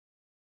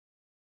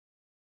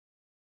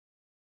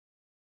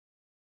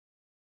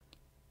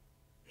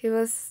He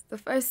was the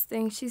first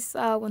thing she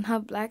saw when her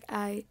black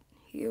eye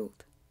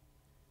healed.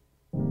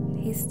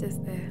 He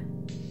stood there,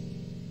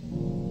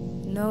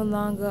 no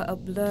longer a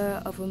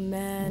blur of a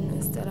man,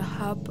 instead a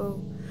hopper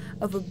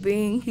of a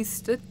being. He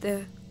stood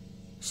there,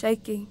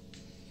 shaking,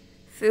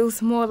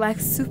 feels more like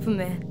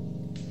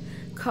Superman,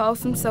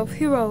 calls himself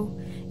hero,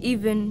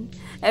 even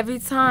every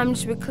time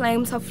she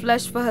reclaims her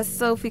flesh for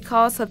herself. He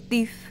calls her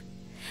thief,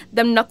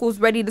 them knuckles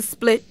ready to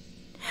split,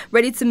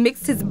 ready to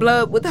mix his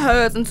blood with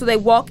hers until they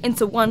walk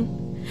into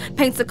one.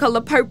 Paints the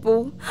color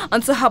purple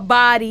onto her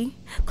body,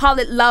 call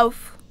it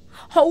love.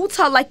 Hold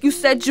her like you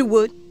said you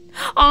would,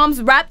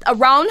 arms wrapped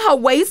around her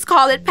waist,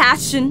 call it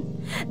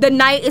passion. The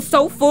night is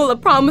so full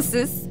of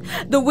promises,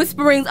 the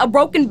whisperings of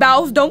broken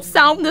vows don't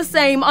sound the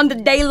same under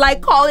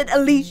daylight, call it a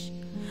leash.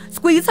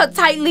 Squeeze her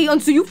tightly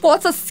until you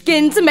force her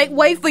skin to make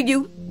way for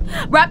you.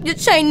 Wrap your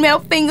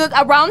chainmail fingers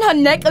around her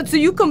neck until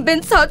you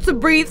convince her to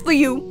breathe for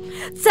you.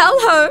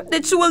 Tell her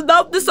that you will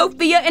love the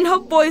Sophia in her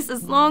voice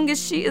as long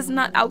as she is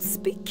not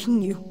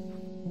outspeaking you.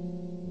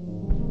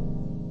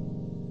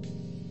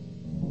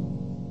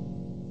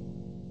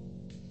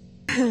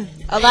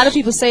 A lot of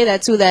people say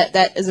that too,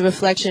 that is a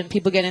reflection,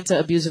 people get into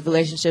abusive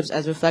relationships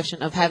as a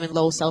reflection of having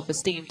low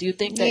self-esteem. Do you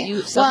think that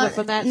you suffer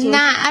from that too?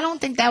 Nah, I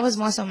don't think that was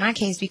more so my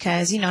case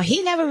because, he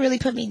never really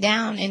put me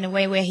down in a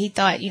way where he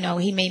thought,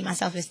 he made my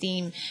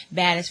self-esteem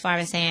bad as far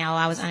as saying, oh,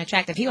 I was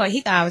unattractive. He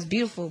thought I was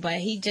beautiful, but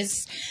he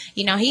just,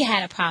 he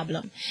had a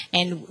problem.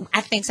 And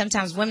I think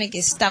sometimes women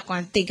get stuck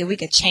on thinking we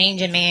could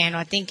change a man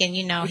or thinking,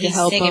 he's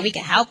sick and we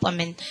can help him.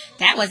 And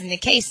that wasn't the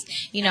case.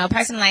 A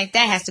person like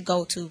that has to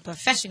go to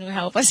professional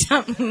help or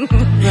something.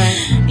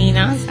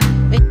 Right.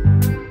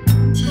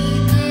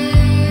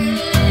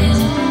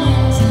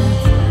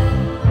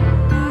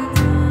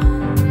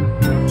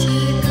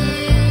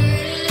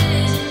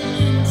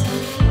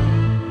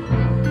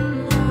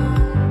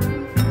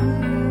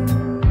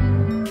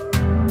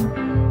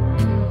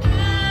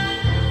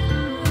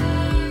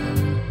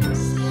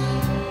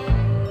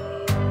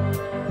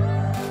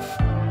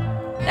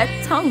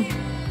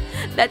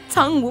 That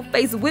tongue will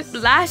face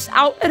whiplash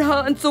out at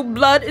her until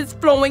blood is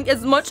flowing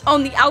as much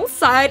on the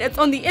outside as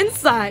on the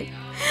inside.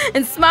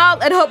 And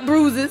smile at her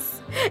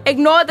bruises.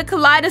 Ignore the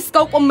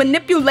kaleidoscope of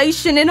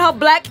manipulation in her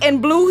black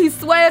and blue. He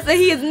swears that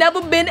he has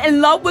never been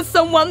in love with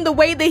someone the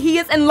way that he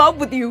is in love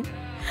with you.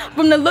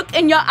 From the look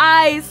in your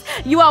eyes,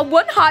 you are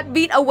one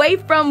heartbeat away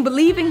from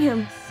believing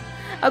him.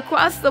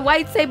 Across the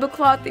white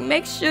tablecloth, he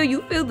makes sure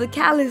you feel the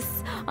callus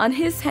on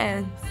his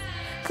hands.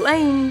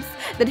 Claims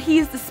that he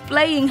is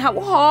displaying how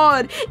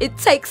hard it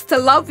takes to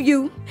love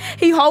you.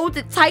 He holds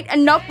it tight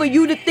enough for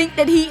you to think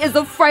that he is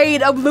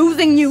afraid of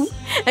losing you.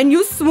 And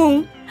you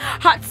swoon,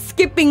 heart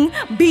skipping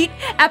beat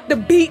after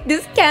beat,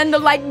 this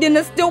candlelight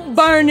dinner still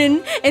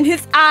burning in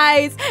his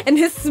eyes and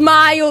his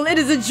smile. It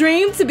is a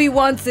dream to be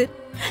wanted,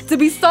 to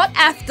be sought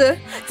after,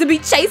 to be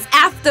chased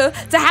after,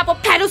 to have a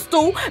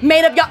pedestal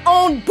made of your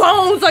own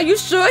bones. Are you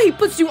sure he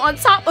puts you on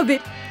top of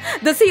it?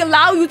 Does he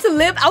allow you to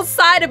live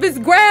outside of his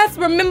grasp?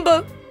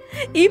 Remember,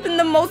 even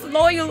the most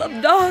loyal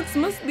of dogs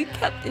must be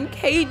kept in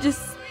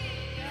cages.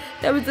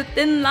 There is a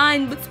thin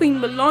line between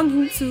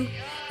belonging to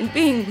and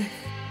being with.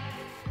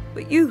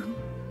 But you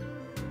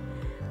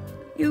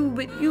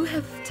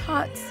have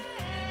taught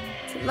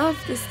to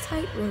love this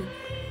tightrope,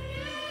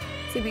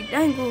 to be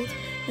dangled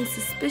in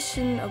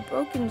suspicion of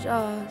broken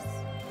jaws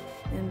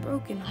and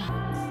broken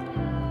hearts.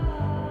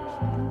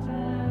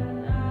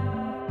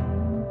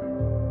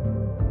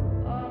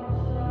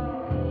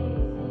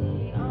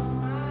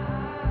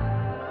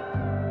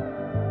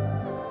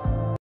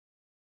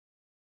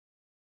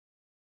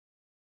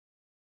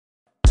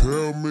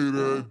 Tell me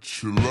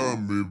that you love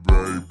me,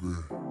 baby,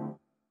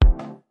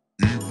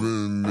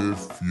 even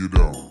if you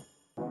don't.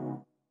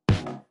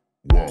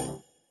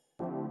 Whoa.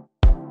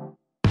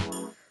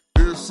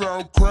 It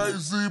sounds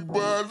crazy,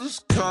 but it's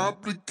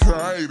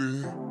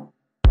complicated.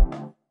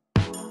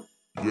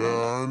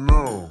 Yeah, I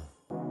know.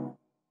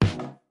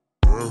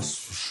 That's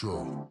for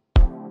sure.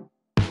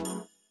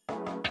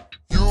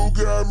 You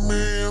got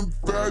me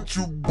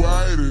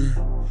infatuated,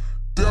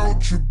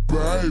 don't you,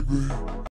 baby?